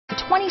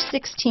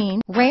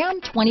2016 Ram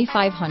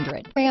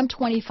 2500. Ram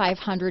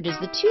 2500 is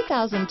the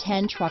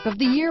 2010 Truck of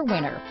the Year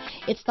winner.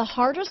 It's the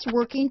hardest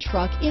working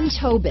truck in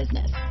tow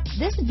business.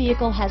 This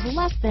vehicle has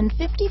less than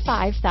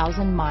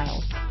 55,000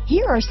 miles.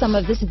 Here are some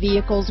of this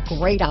vehicle's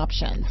great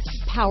options: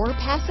 power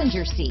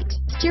passenger seat,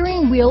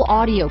 steering wheel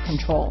audio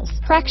controls,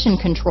 traction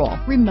control,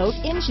 remote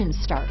engine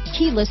start,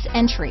 keyless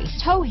entry,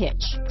 tow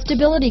hitch,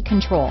 stability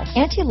control,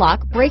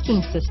 anti-lock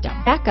braking system,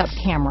 backup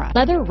camera,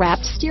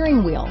 leather-wrapped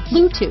steering wheel,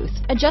 Bluetooth,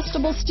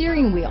 adjustable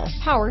steering wheel,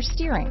 power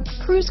steering,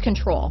 cruise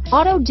control,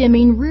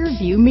 auto-dimming rear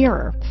view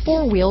mirror,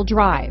 four-wheel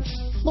drive,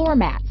 floor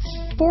mats,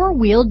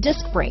 four-wheel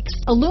disc brakes,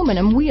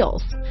 aluminum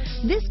wheels.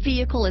 This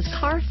vehicle is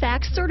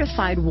Carfax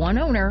certified one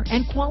owner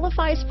and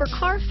qualifies for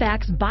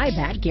Carfax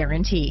buyback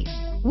guarantee.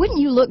 Wouldn't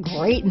you look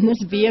great in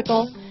this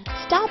vehicle?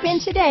 Stop in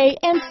today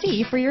and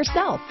see for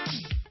yourself.